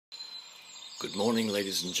Good morning,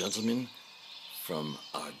 ladies and gentlemen, from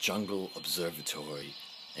our jungle observatory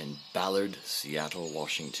in Ballard, Seattle,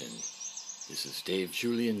 Washington. This is Dave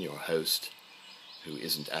Julian, your host, who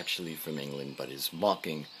isn't actually from England, but is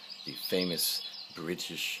mocking the famous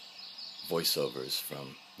British voiceovers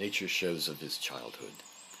from nature shows of his childhood.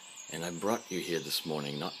 And I brought you here this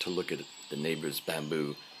morning not to look at the neighbor's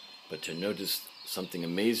bamboo, but to notice something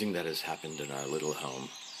amazing that has happened in our little home,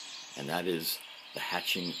 and that is the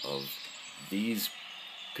hatching of these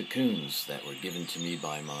cocoons that were given to me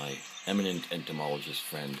by my eminent entomologist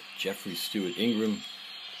friend Jeffrey Stewart Ingram,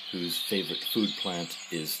 whose favorite food plant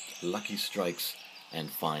is Lucky Strikes and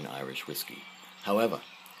fine Irish whiskey. However,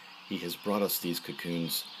 he has brought us these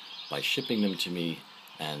cocoons by shipping them to me,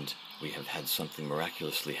 and we have had something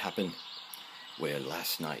miraculously happen, where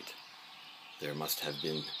last night there must have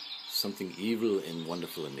been something evil and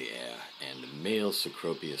wonderful in the air, and male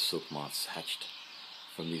Cecropia silkmoths hatched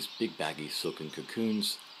from these big baggy silken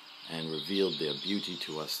cocoons and revealed their beauty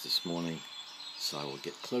to us this morning. So I will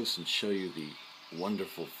get close and show you the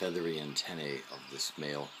wonderful feathery antennae of this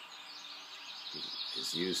male, who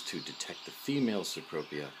is used to detect the female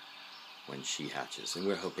Cecropia when she hatches, and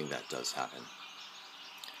we're hoping that does happen.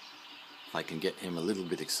 If I can get him a little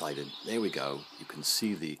bit excited, there we go. You can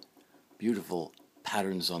see the beautiful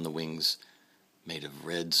patterns on the wings made of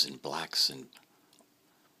reds and blacks and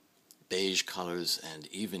beige colors, and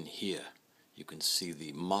even here you can see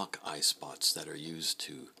the mock eye spots that are used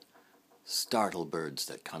to startle birds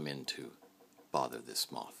that come in to bother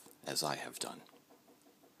this moth, as I have done.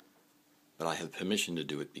 But I have permission to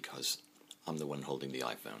do it because I'm the one holding the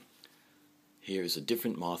iPhone. Here is a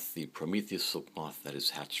different moth, the Prometheus silk moth, that is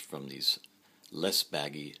hatched from these less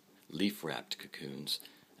baggy, leaf-wrapped cocoons,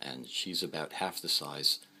 and she's about half the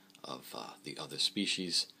size of the other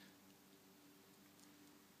species.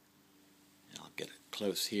 I'll get it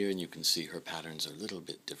close here, and you can see her patterns are a little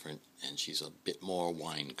bit different, and she's a bit more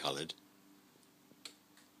wine-colored.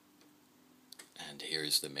 And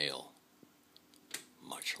here's the male,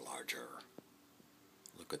 much larger.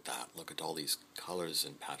 Look at that. Look at all these colors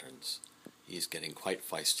and patterns. He's getting quite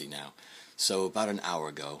feisty now. So about an hour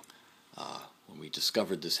ago, when we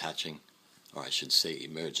discovered this hatching, or I should say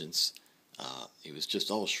emergence, he was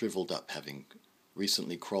just all shriveled up, having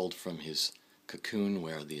recently crawled from his cocoon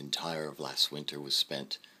where the entire of last winter was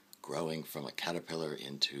spent, growing from a caterpillar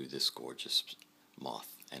into this gorgeous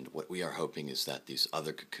moth. And what we are hoping is that these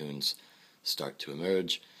other cocoons start to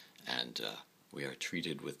emerge, and we are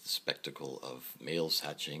treated with the spectacle of males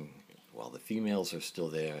hatching while the females are still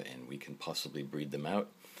there, and we can possibly breed them out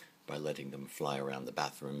by letting them fly around the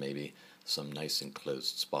bathroom, maybe some nice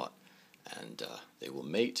enclosed spot, and they will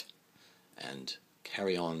mate and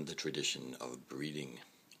carry on the tradition of breeding.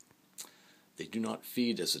 They do not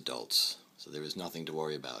feed as adults, so there is nothing to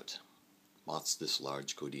worry about. Moths this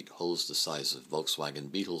large could eat holes the size of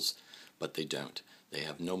Volkswagen Beetles, but they don't. They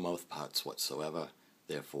have no mouth parts whatsoever,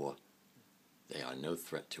 therefore they are no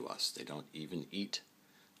threat to us. They don't even eat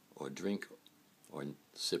or drink or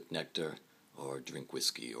sip nectar or drink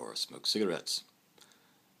whiskey or smoke cigarettes.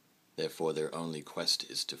 Therefore their only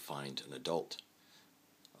quest is to find an adult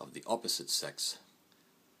of the opposite sex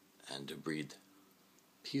and to breed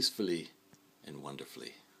peacefully and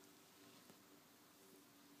wonderfully.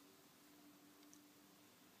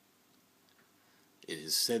 It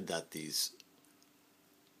is said that these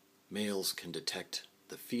males can detect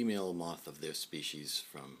the female moth of their species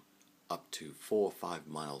from up to 4 or 5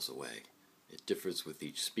 miles away. It differs with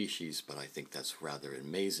each species, but I think that's rather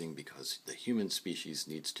amazing because the human species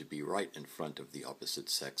needs to be right in front of the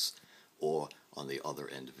opposite sex, or on the other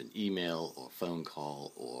end of an email or phone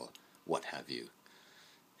call or what have you.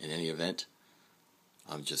 In any event,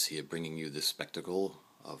 I'm just here bringing you the spectacle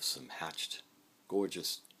of some hatched,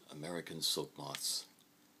 gorgeous American silk moths.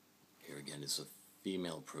 Here again is a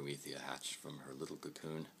female Promethea hatched from her little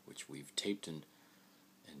cocoon, which we've taped and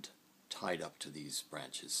tied up to these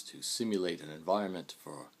branches to simulate an environment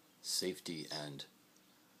for safety and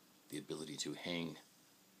the ability to hang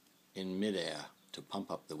in midair to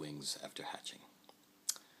pump up the wings after hatching.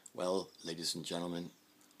 Well, ladies and gentlemen,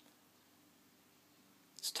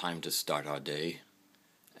 it's time to start our day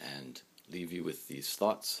and leave you with these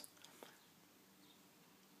thoughts.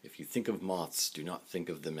 If you think of moths, do not think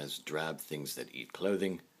of them as drab things that eat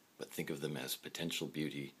clothing, but think of them as potential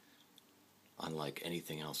beauty, unlike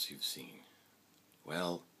anything else you've seen.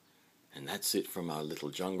 Well, and that's it from our little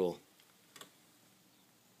jungle.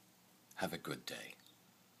 Have a good day.